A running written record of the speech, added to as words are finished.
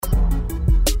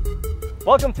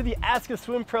Welcome to the Ask a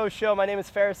Swim Pro show. My name is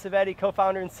Ferris Savetti,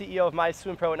 co-founder and CEO of My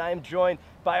Swim Pro, and I am joined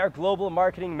by our global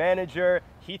marketing manager,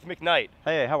 Heath McKnight.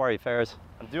 Hey, how are you, Ferris?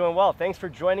 I'm doing well. Thanks for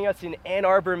joining us in Ann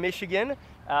Arbor, Michigan.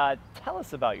 Tell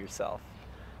us about yourself.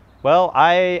 Well,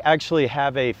 I actually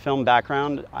have a film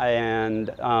background, and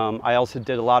I also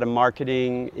did a lot of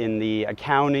marketing in the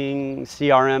accounting,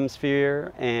 CRM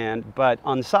sphere, but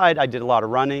on the side, I did a lot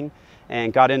of running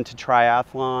and got into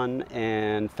triathlon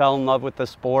and fell in love with the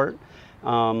sport.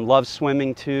 Love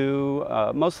swimming too,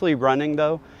 mostly running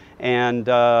though, and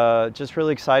just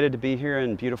really excited to be here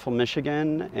in beautiful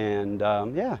Michigan, and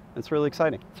yeah, it's really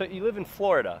exciting. So you live in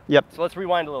Florida. Yep. So let's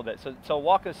rewind a little bit. So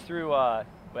walk us through,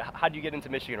 how do you get into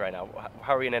Michigan right now?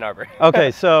 How are we in Ann Arbor? Okay,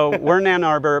 so we're in Ann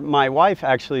Arbor. My wife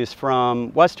actually is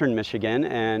from Western Michigan,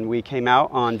 and we came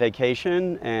out on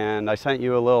vacation, and I sent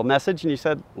you a little message, and you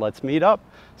said, let's meet up.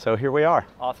 So here we are.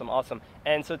 Awesome, awesome.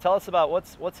 And so tell us about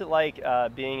what's it like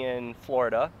being in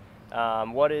Florida?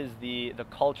 What is the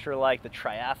culture like, the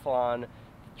triathlon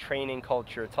training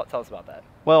culture? Tell us about that.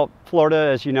 Well, Florida,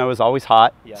 as you know, is always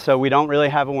hot. Yes. So we don't really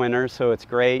have a winter, so it's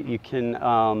great. You can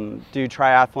do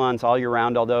triathlons all year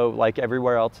round, although like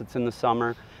everywhere else, it's in the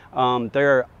summer.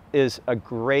 There is a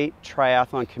great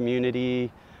triathlon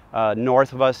community.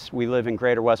 North of us, we live in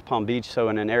Greater West Palm Beach, so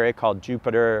in an area called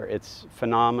Jupiter. It's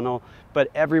phenomenal. But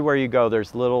everywhere you go,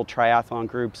 there's little triathlon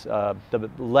groups. The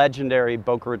legendary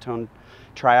Boca Raton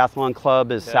Triathlon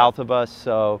Club is south of us,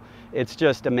 so it's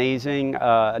just amazing.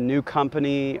 A new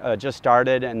company just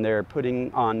started, and they're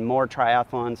putting on more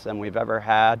triathlons than we've ever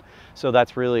had. So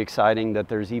that's really exciting that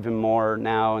there's even more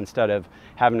now, instead of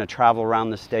having to travel around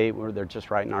the state, where they're just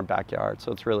right in our backyard.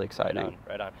 So it's really exciting.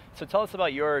 Right on. So tell us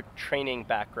about your training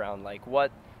background, like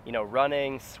what,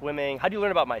 running, swimming. How do you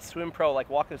learn about My Swim Pro? Like,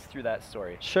 walk us through that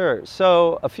story. Sure.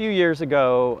 So a few years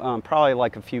ago, probably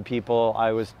like a few people,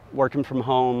 I was working from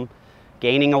home,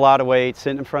 gaining a lot of weight,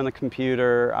 sitting in front of the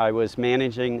computer. I was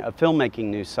managing a filmmaking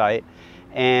news site,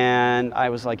 and I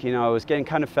was like, I was getting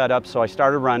kind of fed up, so I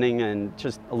started running, and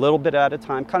just a little bit at a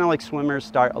time, kind of like swimmers,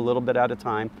 start a little bit at a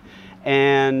time.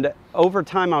 And over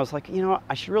time, I was like,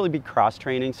 I should really be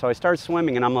cross-training, so I started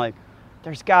swimming, and I'm like,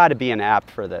 there's got to be an app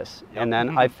for this. Yep. And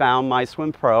then I found My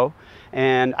Swim Pro,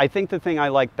 and I think the thing I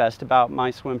like best about My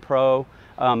Swim Pro,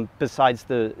 besides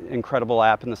the incredible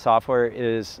app and the software,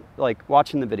 is like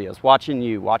watching the videos,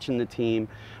 watching the team,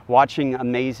 watching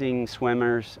amazing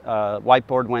swimmers.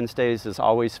 Whiteboard Wednesdays is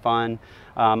always fun.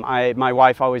 My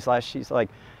wife always laughs. She's like,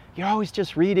 you're always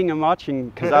just reading and watching,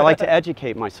 because I like to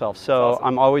educate myself. So awesome.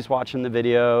 I'm always watching the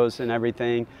videos and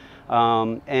everything.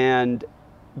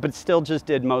 But still just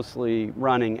did mostly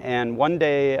running. And one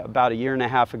day, about a year and a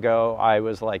half ago, I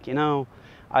was like,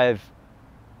 I've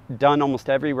done almost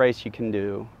every race you can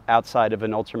do outside of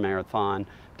an ultra marathon,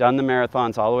 done the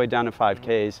marathons all the way down to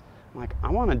 5Ks. I'm like, I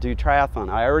want to do triathlon.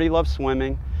 I already love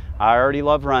swimming. I already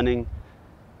love running.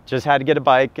 Just had to get a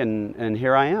bike, and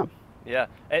here I am. Yeah.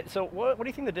 So what do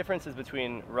you think the difference is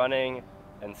between running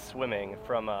and swimming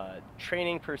from a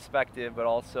training perspective, but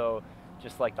also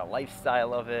just like the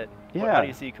lifestyle of it? Yeah. How do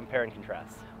you see compare and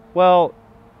contrast? Well,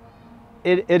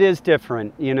 it is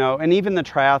different, and even the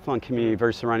triathlon community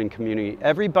versus the running community,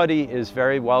 everybody is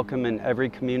very welcome in every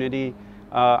community.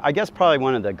 I guess probably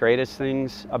one of the greatest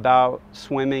things about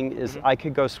swimming is I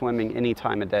could go swimming any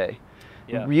time of day.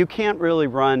 Yeah. You can't really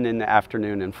run in the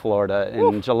afternoon in Florida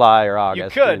in July or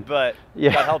August. You could, but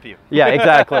God help you. Yeah,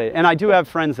 exactly. And I do have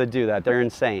friends that do that. They're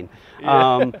insane.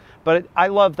 Yeah. But I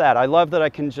love that. I love that I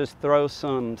can just throw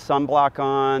some sunblock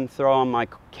on, throw on my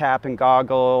cap and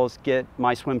goggles, get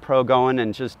My Swim Pro going,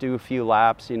 and just do a few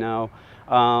laps,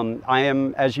 I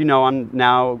am, as you know, I'm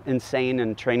now insane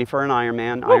and training for an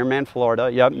Ironman Florida.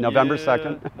 Yep, November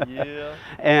 2nd. Yeah.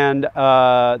 And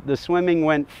the swimming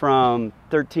went from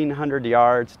 1,300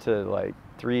 yards to like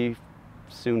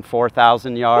soon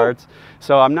 4,000 yards.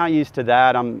 So I'm not used to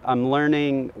that. I'm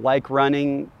learning, like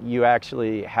running, you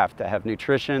actually have to have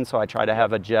nutrition. So I try to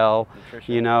have a gel,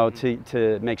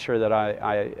 to make sure that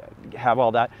I have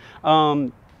all that.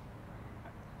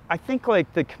 I think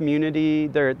like the community,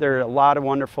 there are a lot of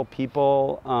wonderful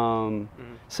people,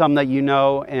 some that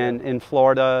and in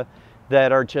Florida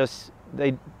that are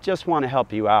they just want to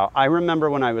help you out. I remember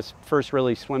when I was first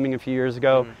really swimming a few years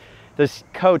ago, this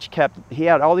coach he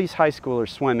had all these high schoolers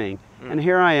swimming, and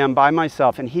here I am by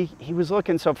myself, and he was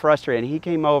looking so frustrated. He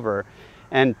came over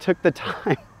and took the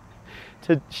time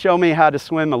to show me how to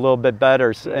swim a little bit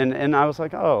better. And I was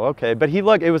like, oh, okay. But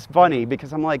it was funny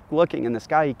because I'm like looking, and this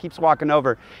guy, he keeps walking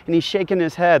over and he's shaking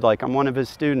his head like I'm one of his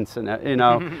students and,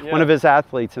 one of his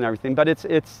athletes and everything. But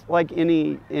it's like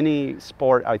any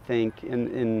sport, I think,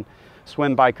 in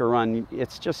swim, bike, or run,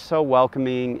 it's just so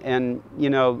welcoming. And you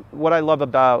know, what I love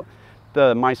about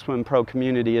the My Swim Pro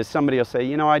community is somebody will say,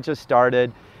 you know, I just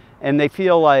started, and they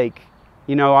feel like,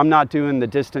 you know, I'm not doing the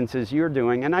distances you're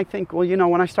doing. And I think, well, you know,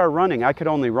 when I started running, I could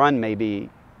only run maybe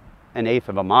an eighth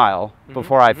of a mile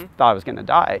before I thought I was going to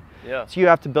die. Yeah. So you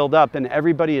have to build up, and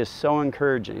everybody is so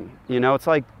encouraging. You know, it's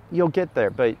like, you'll get there,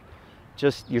 but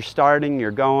just you're starting,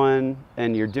 you're going,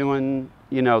 and you're doing,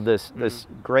 you know, this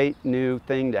great new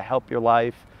thing to help your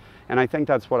life. And I think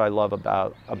that's what I love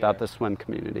about the swim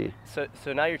community.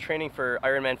 So now you're training for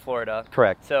Ironman Florida.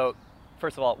 Correct. So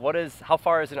first of all, how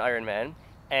far is an Ironman?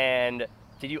 And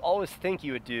did you always think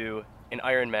you would do an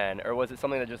Ironman, or was it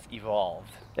something that just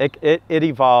evolved? It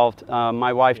evolved.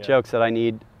 My wife jokes that I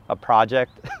need a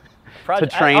project to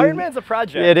train. Ironman's a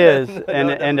project. It is,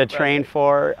 and to train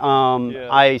for.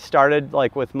 I started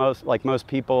like most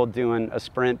people doing a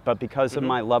sprint, but because of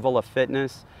my level of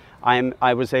fitness,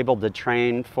 I was able to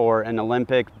train for an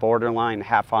Olympic borderline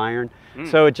half iron.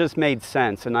 So it just made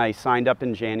sense, and I signed up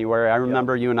in January. I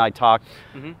remember you and I talked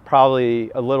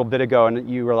probably a little bit ago, and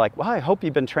you were like, well, I hope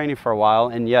you've been training for a while.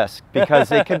 And yes,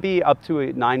 because it could be up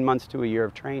to 9 months to a year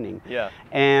of training. Yeah.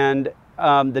 And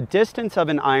the distance of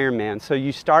an Ironman, so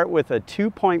you start with a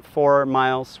 2.4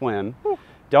 mile swim.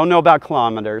 Don't know about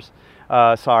kilometers,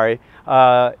 sorry.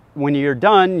 When you're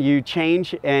done, you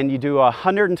change and you do a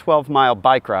 112-mile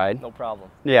bike ride. No problem.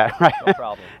 Yeah, right. No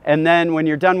problem. And then when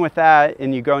you're done with that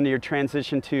and you go into your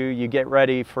transition to, you get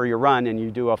ready for your run and you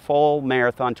do a full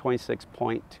marathon,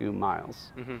 26.2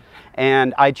 miles.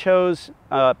 And I chose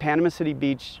Panama City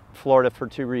Beach, Florida for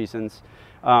 2 reasons.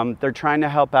 They're trying to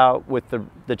help out with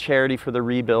the charity for the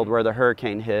rebuild where the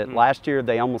hurricane hit. Last year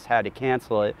they almost had to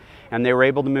cancel it, and they were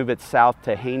able to move it south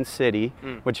to Haines City,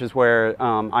 which is where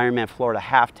Ironman Florida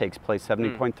half takes place,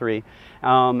 70.3.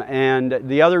 And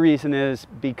the other reason is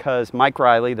because Mike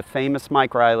Riley, the famous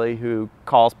Mike Riley who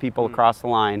calls people across the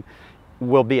line,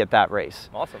 will be at that race.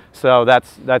 Awesome. So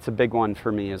that's a big one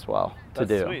for me as well to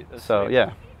do. Sweet. That's so sweet.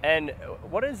 Yeah. And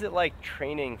what is it like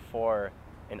training for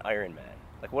an Ironman?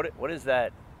 Like what is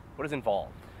that? What is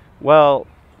involved? Well,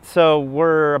 so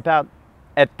we're about,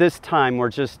 at this time, we're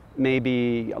just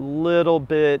maybe a little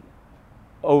bit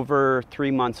over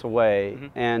 3 months away.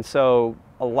 And so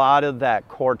a lot of that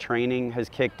core training has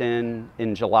kicked in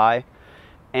July.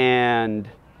 And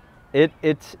it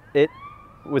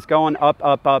was going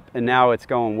up, and now it's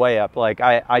going way up. Like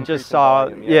I just saw,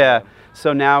 volume,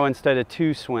 so now instead of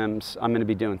 2 swims, I'm going to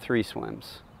be doing 3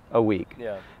 swims a week.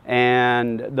 Yeah.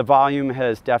 And the volume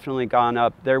has definitely gone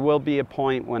up. There will be a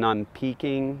point when I'm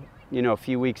peaking, you know, a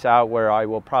few weeks out, where I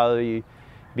will probably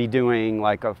be doing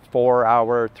like a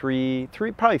 4-hour, probably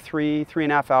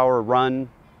 3.5 hour run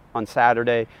on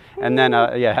Saturday, and then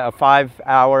a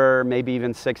 5-hour, maybe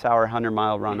even 6-hour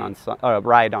 100-mile run on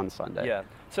ride on Sunday. Yeah.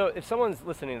 So if someone's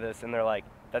listening to this and they're like,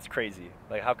 that's crazy.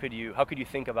 Like, how could you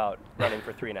think about running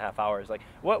for 3.5 hours? Like,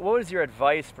 what is your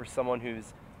advice for someone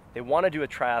they want to do a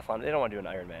triathlon? They don't want to do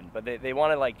an Ironman, but they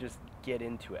want to like just get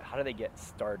into it. How do they get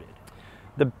started?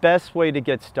 The best way to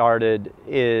get started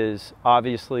is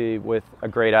obviously with a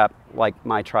great app like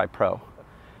MyTri Pro,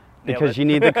 because you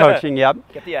need the coaching.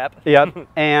 Yep. Get the app. Yep.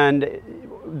 And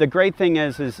the great thing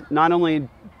is not only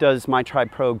does MyTri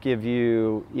Pro give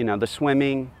you, you know, the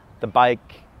swimming, the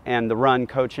bike, and the run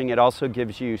coaching, it also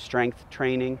gives you strength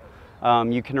training.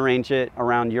 You can arrange it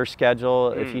around your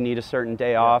schedule if you need a certain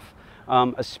day off.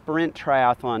 A sprint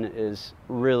triathlon is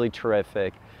really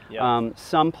terrific. Yep.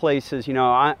 Some places, you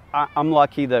know, I'm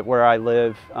lucky that where I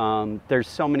live, there's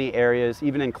so many areas,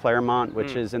 even in Claremont,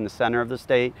 which is in the center of the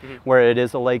state, where it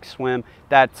is a lake swim.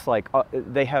 That's like,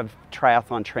 they have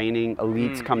triathlon training,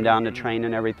 elites come down to train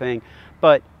and everything.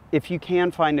 But if you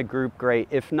can find a group, great.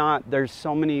 If not, there's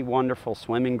so many wonderful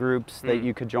swimming groups that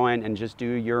you could join and just do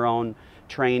your own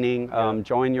training.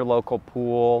 Join your local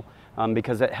pool.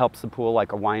 Because it helps the pool,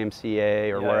 like a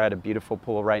YMCA, or we're at a beautiful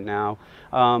pool right now.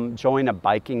 Join a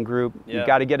biking group. You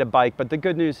got to get a bike, but the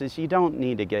good news is you don't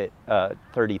need to get a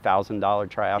 $30,000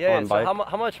 triathlon bike. So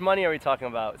how much money are we talking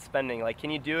about spending? Like, can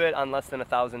you do it on less than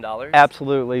 $1,000?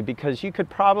 Absolutely, because you could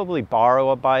probably borrow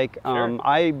a bike.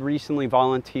 I recently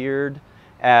volunteered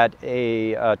at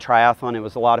a triathlon. It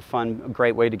was a lot of fun, a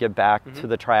great way to give back to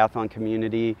the triathlon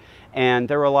community. And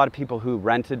there were a lot of people who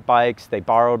rented bikes, they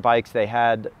borrowed bikes, they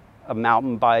had a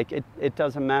mountain bike. It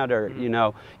doesn't matter. You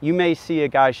know, you may see a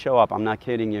guy show up, I'm not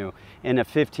kidding you, in a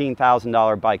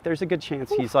 $15,000 bike. There's a good chance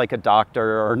he's like a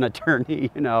doctor or an attorney,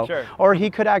 you know, or he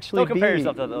could actually Don't compare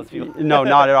yourself to those people. No,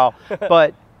 not at all.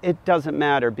 But it doesn't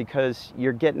matter, because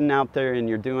you're getting out there and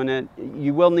you're doing it.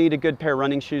 You will need a good pair of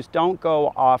running shoes. Don't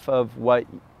go off of what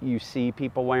you see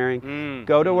people wearing.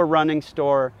 Go to a running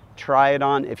store, try it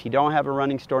on. If you don't have a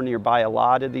running store nearby, a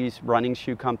lot of these running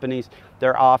shoe companies,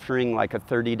 they're offering like a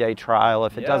 30-day trial.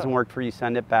 If it doesn't work for you,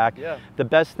 send it back. The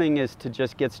best thing is to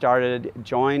just get started,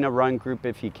 join a run group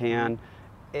if you can.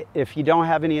 If you don't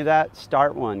have any of that,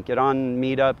 start one. Get on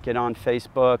Meetup, get on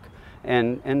Facebook,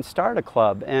 and start a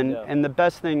club. And the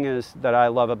best thing is that I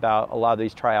love about a lot of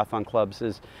these triathlon clubs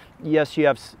is, yes, you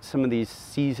have some of these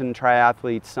seasoned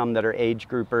triathletes, some that are age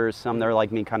groupers, some that are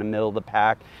like me, kind of middle of the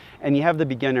pack, and you have the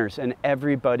beginners, and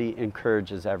everybody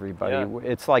encourages everybody.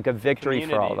 It's like a victory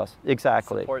for all of us.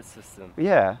 Exactly. Support system.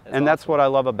 Yeah, and that's what I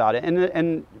love about it.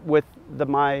 And with the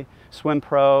My Swim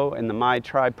Pro and the My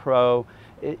Tri Pro,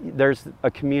 there's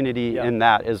a community in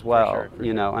that as well,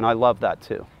 you know, and I love that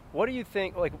too. What do you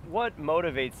think, like, what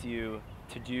motivates you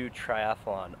to do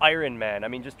triathlon? Ironman, I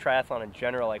mean, just triathlon in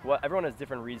general, like, what, everyone has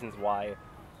different reasons why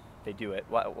they do it.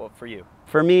 What for you?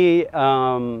 For me,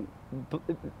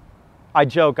 I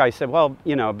joke, I said, well,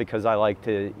 you know, because I like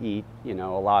to eat, you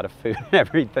know, a lot of food and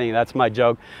everything, that's my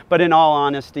joke. But in all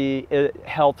honesty,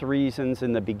 health reasons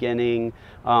in the beginning,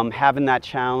 having that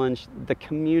challenge, the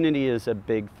community is a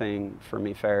big thing for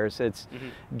me, Ferris. It's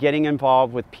getting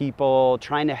involved with people,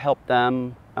 trying to help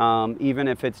them, even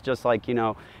if it's just like, you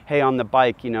know, hey, on the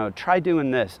bike, you know, try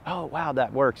doing this. Oh, wow,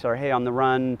 that works. Or hey, on the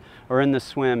run or in the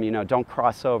swim, you know, don't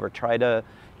cross over. Try to,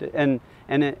 and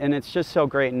it's just so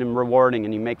great and rewarding,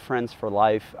 and you make friends for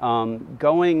life.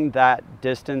 Going that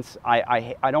distance,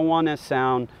 I don't want to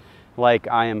sound like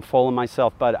I am full of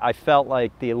myself, but I felt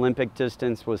like the Olympic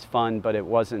distance was fun, but it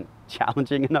wasn't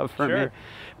challenging enough for me.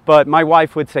 But my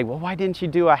wife would say, well, why didn't you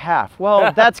do a half?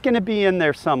 Well, that's going to be in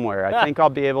there somewhere. I think I'll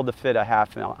be able to fit a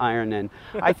half iron in.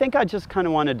 I think I just kind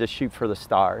of wanted to shoot for the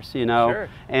stars, you know.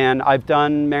 And I've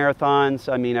done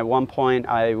marathons. I mean, at one point,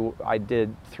 I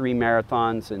did 3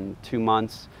 marathons in 2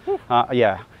 months.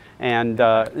 And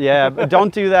yeah, but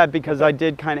don't do that, because I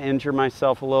did kind of injure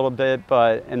myself a little bit,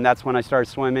 and that's when I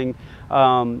started swimming.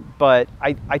 But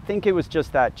I think it was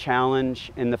just that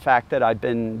challenge, and the fact that I've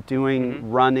been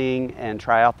doing running and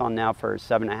triathlon now for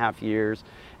 7.5 years.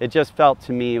 It just felt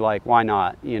to me like, why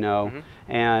not, you know?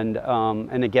 And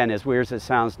again, as weird as it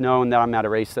sounds, knowing that I'm at a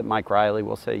race that Mike Riley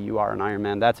will say, you are an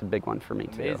Ironman, that's a big one for me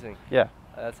too. Amazing. Yeah.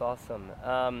 That's awesome.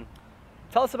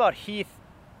 Tell us about Heath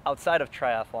outside of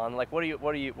triathlon. Like, what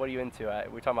are you into?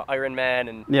 We're talking about Ironman,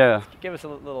 and give us a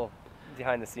little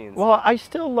behind the scenes. Well, I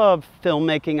still love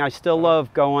filmmaking. I still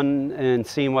love going and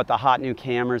seeing what the hot new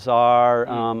cameras are.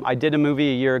 I did a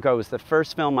movie a year ago. It was the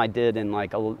first film I did in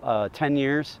like 10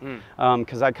 years,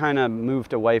 because I kind of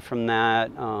moved away from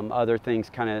that. Other things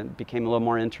kind of became a little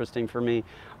more interesting for me.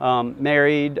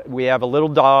 Married, we have a little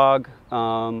dog.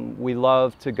 We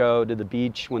love to go to the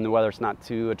beach when the weather's not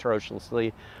too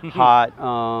atrociously hot.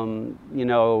 You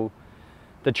know,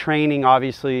 the training,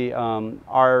 obviously,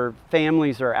 our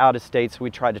families are out of state, so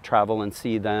we try to travel and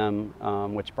see them,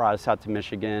 which brought us out to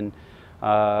Michigan.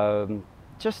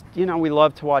 Just, you know, we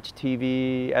love to watch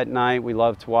TV at night. We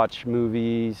love to watch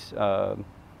movies.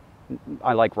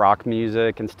 I like rock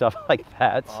music and stuff like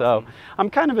that. Awesome. So I'm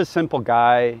kind of a simple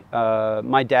guy.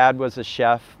 My dad was a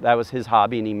chef. That was his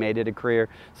hobby, and he made it a career.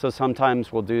 So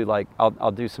sometimes we'll do like,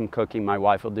 I'll do some cooking. My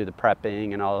wife will do the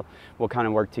prepping, and we'll kind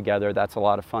of work together. That's a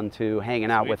lot of fun too, hanging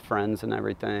out with friends and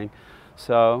everything.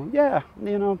 So yeah,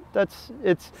 you know,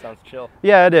 sounds chill.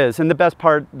 Yeah, it is. And the best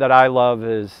part that I love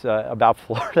is about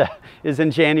Florida is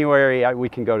in January we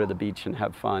can go to the beach and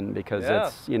have fun, because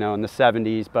it's, you know, in the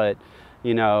 70s, but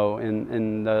you know,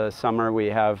 in the summer we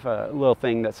have a little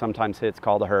thing that sometimes hits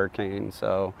called a hurricane,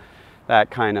 so that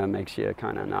kind of makes you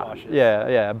kind of not cautious.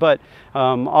 Yeah. But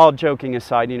all joking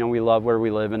aside, you know, we love where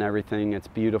we live and everything. It's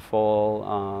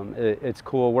beautiful. It's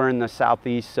cool. We're in the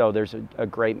Southeast, so there's a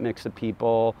great mix of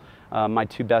people. My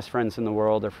 2 best friends in the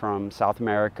world are from South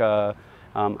America.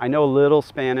 I know a little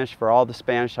Spanish. For all the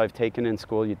Spanish I've taken in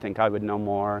school, you'd think I would know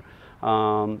more.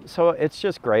 So it's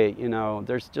just great, you know.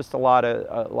 There's just a lot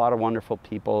of wonderful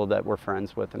people that we're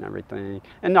friends with and everything.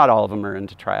 And not all of them are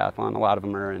into triathlon. A lot of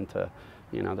them are into,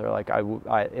 you know, they're like,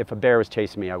 if a bear was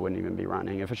chasing me, I wouldn't even be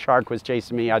running. If a shark was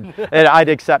chasing me, I'd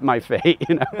accept my fate,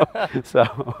 you know.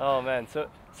 So. Oh man,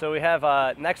 so we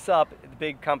have next up, the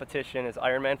big competition is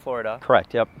Ironman Florida.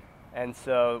 Correct. Yep. And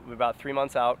so we're about 3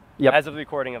 months out Yep. as of the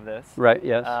recording of this. Right,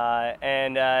 yes.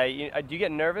 Do you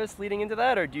get nervous leading into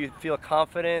that, or do you feel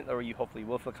confident, or you hopefully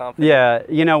will feel confident? Yeah,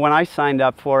 you know, when I signed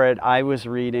up for it, I was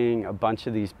reading a bunch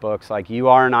of these books, like You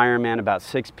Are an Ironman, about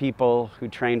 6 people who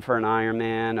train for an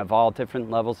Ironman of all different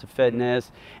levels of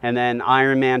fitness. And then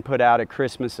Ironman put out at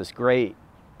Christmas this great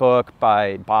book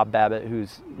by Bob Babbitt,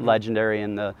 who's legendary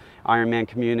in the Ironman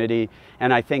community,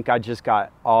 and I think I just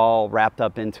got all wrapped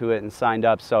up into it and signed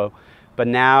up. So But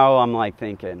now I'm like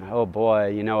thinking, oh boy,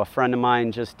 you know, a friend of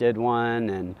mine just did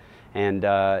one, and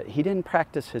he didn't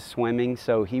practice his swimming,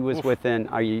 so he was within,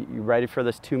 are you ready for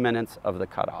this, 2 minutes of the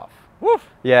cutoff. Woof.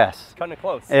 Yes. It's cutting it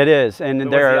close. It is. And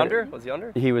Was he under? Was he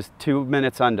under? He was 2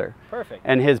 minutes under. Perfect.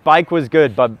 And his bike was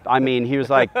good, but I mean, he was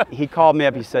like, he called me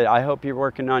up, he said, I hope you're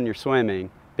working on your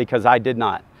swimming, because I did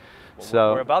not. Well,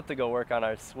 so we're about to go work on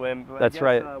our swim. But that's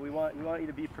right. We want you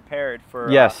to be prepared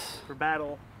for for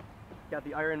battle. Got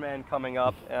the Ironman coming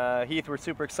up. Heath, we're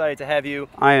super excited to have you.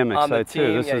 I am on the excited too.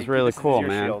 team. This is really cool, your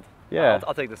man. Shield. Yeah.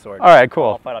 I'll take the sword. All right,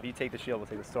 cool. I'll fight off. You take the shield, we'll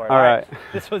take the sword. All right.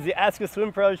 This was the Ask a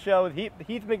Swim Pro show with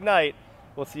Heath McKnight.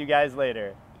 We'll see you guys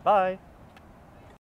later. Bye.